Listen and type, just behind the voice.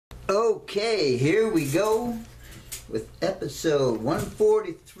Okay, here we go with episode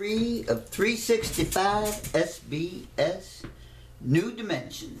 143 of 365 SBS New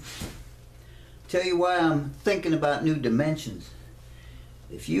Dimensions. Tell you why I'm thinking about new dimensions.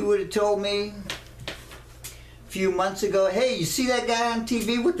 If you would have told me a few months ago, hey, you see that guy on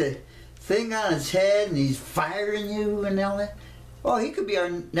TV with the thing on his head and he's firing you and all that? Oh, he could be our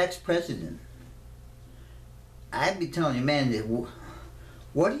next president. I'd be telling you, man,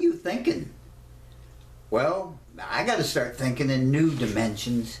 what are you thinking? Well, I got to start thinking in new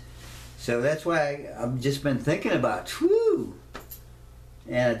dimensions. So that's why I've just been thinking about, whew,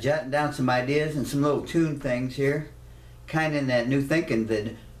 and jotting down some ideas and some little tune things here. Kind of in that new thinking,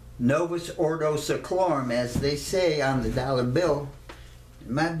 the Novus Ordo Seclorum, as they say on the dollar bill. It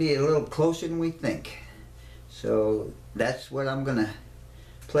might be a little closer than we think. So that's what I'm going to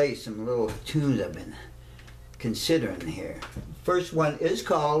play, some little tunes I've been considering here. First one is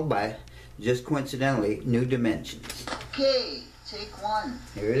called, by just coincidentally, New Dimensions. Okay, take one.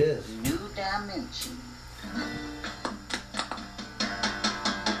 Here it is. New Dimension.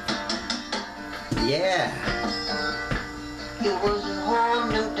 Yeah. It was a whole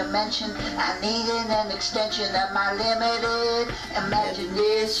new dimension. I needed an extension of my limited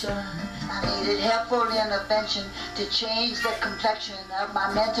imagination. I needed helpful intervention to change the complexion of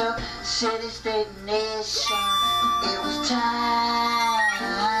my mental city, state, nation. It was time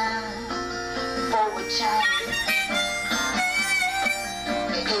for a change.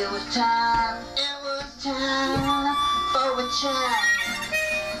 It was time for a change.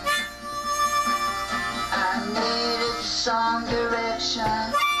 I needed some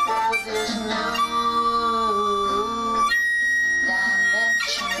direction for this new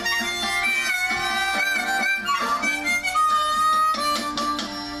dimension.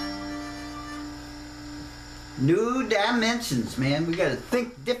 New dimensions, man. We gotta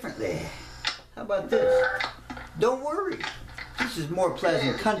think differently. How about this? Don't worry. This is more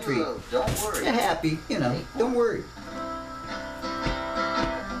pleasant country. Don't worry. You're happy, you know. Don't worry.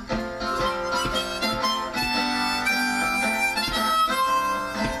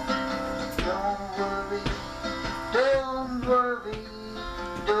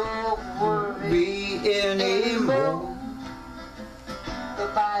 Don't worry anymore. The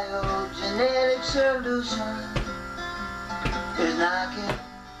biogenetic solution is knocking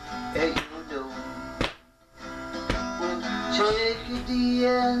at your door. We'll take your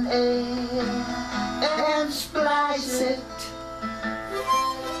DNA and splice it,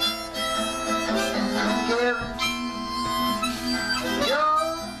 and guarantee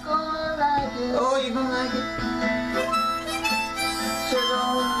you're gonna like it. Oh, you're gonna like it? So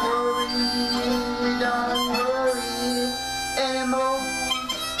don't worry anymore.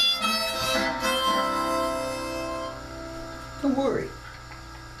 Don't worry.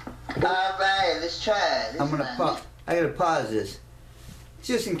 Alright, let's try it. I'm gonna pause. I gotta pause this.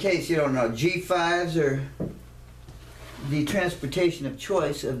 Just in case you don't know, G5s are the transportation of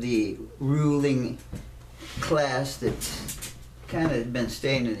choice of the ruling class that's kind of been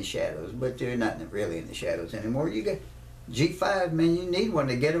staying in the shadows, but they're not really in the shadows anymore. You got G5, man, you need one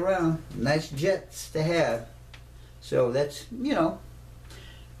to get around. Nice jets to have. So that's, you know.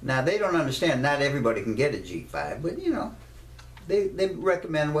 Now, they don't understand not everybody can get a G5, but, you know, they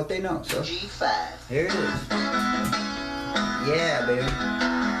recommend what they know. So G5. here it is. Yeah, baby. I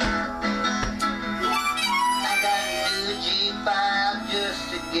got a new G5 just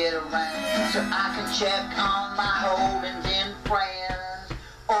to get around, so I can check on my holdings in France.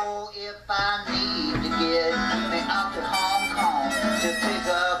 Or if I need to get me out to Hong Kong to pick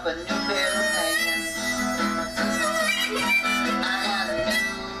up a new pair of pants. I got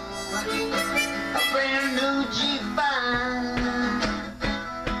a brand new G5,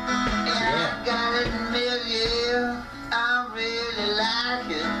 and I gotta admit, yeah, I really like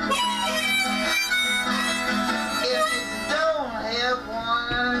it. If you don't have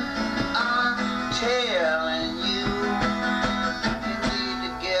one, I'm telling you, you need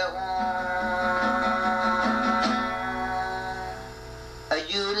to get one.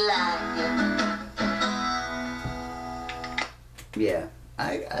 You like it? Yeah,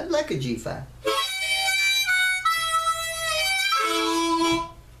 I like a G5.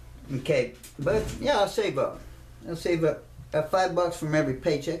 Okay, but yeah, I'll save up $5 from every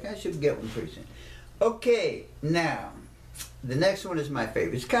paycheck. I should get one pretty soon. Okay, now the next one is my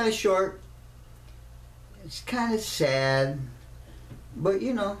favorite. It's kind of short. It's kind of sad, but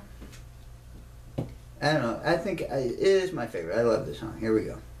you know, I don't know. I think it is my favorite. I love this song. Here we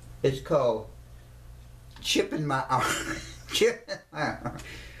go. It's called "Chip in My Arm." Chip in my arm.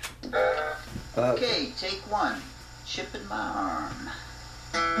 Okay, take one. Chip in my arm.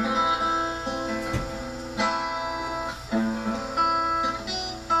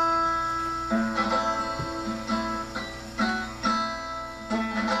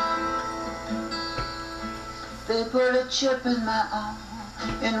 chip in my arm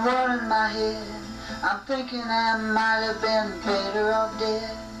and one in my head. I'm thinking I might have been better off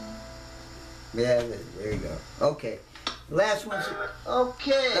dead. Yeah, there you go. Okay. Last one's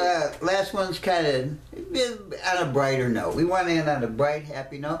Okay. last one's kind of on a brighter note. We want to end on a bright,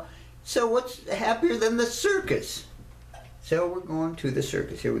 happy note. So what's happier than the circus? So we're going to the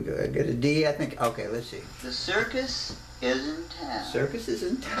circus. Here we go. I got a D, I think. Okay, let's see. The circus is in town. Circus is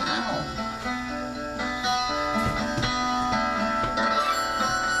in town.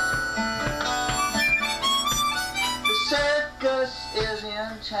 The circus is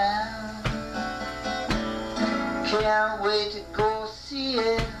in town. Can't wait to go see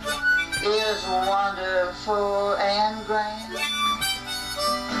it. It's wonderful and grand.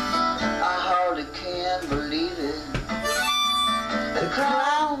 I hardly can believe it. The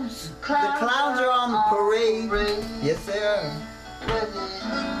clowns are on the parade. Yes, they are. With the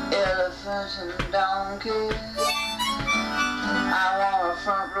elephants and donkeys. I want a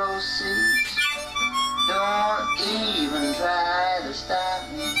front row seat. Don't even try to stop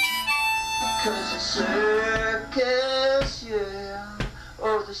me. 'Cause the circus, yeah,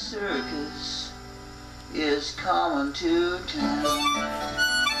 oh the circus is coming to town.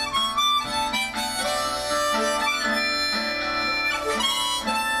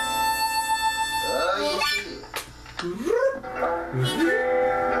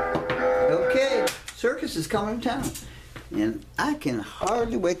 Okay, circus is coming to town, and I can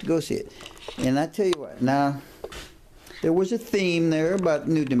hardly wait to go see it. And I tell you what, now there was a theme there about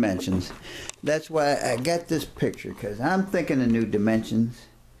new dimensions. That's why I got this picture, because I'm thinking of new dimensions.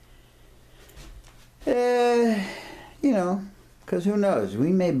 You know, because who knows,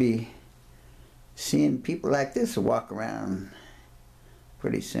 we may be seeing people like this walk around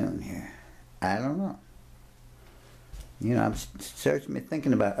pretty soon here. I don't know. You know, I'm searching,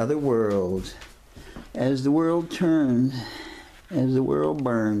 thinking about other worlds. As the world turns, as the world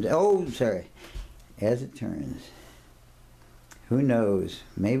burns. Oh, sorry. As it turns. Who knows?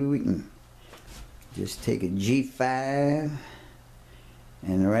 Maybe we can just take a G5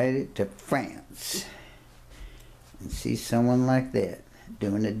 and ride it to France and see someone like that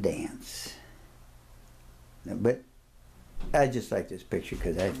doing a dance. But I just like this picture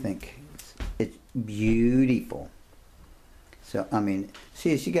because I think it's beautiful. So, I mean,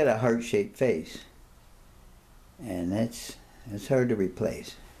 see, she got a heart-shaped face. And that's hard to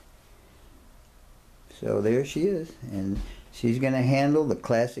replace. So there she is. And she's going to handle the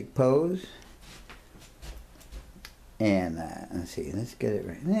classic pose. And let's see, let's get it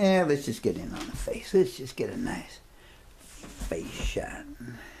right. Yeah, let's just get in on the face. Let's just get a nice face shot.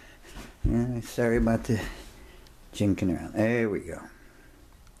 Yeah, sorry about the jinking around. There we go.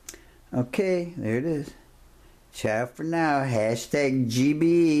 Okay, there it is. Ciao for now. Hashtag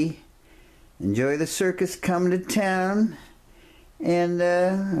GBE. Enjoy the circus coming to town. And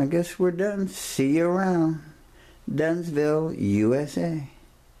I guess we're done. See you around. Dunsville, USA.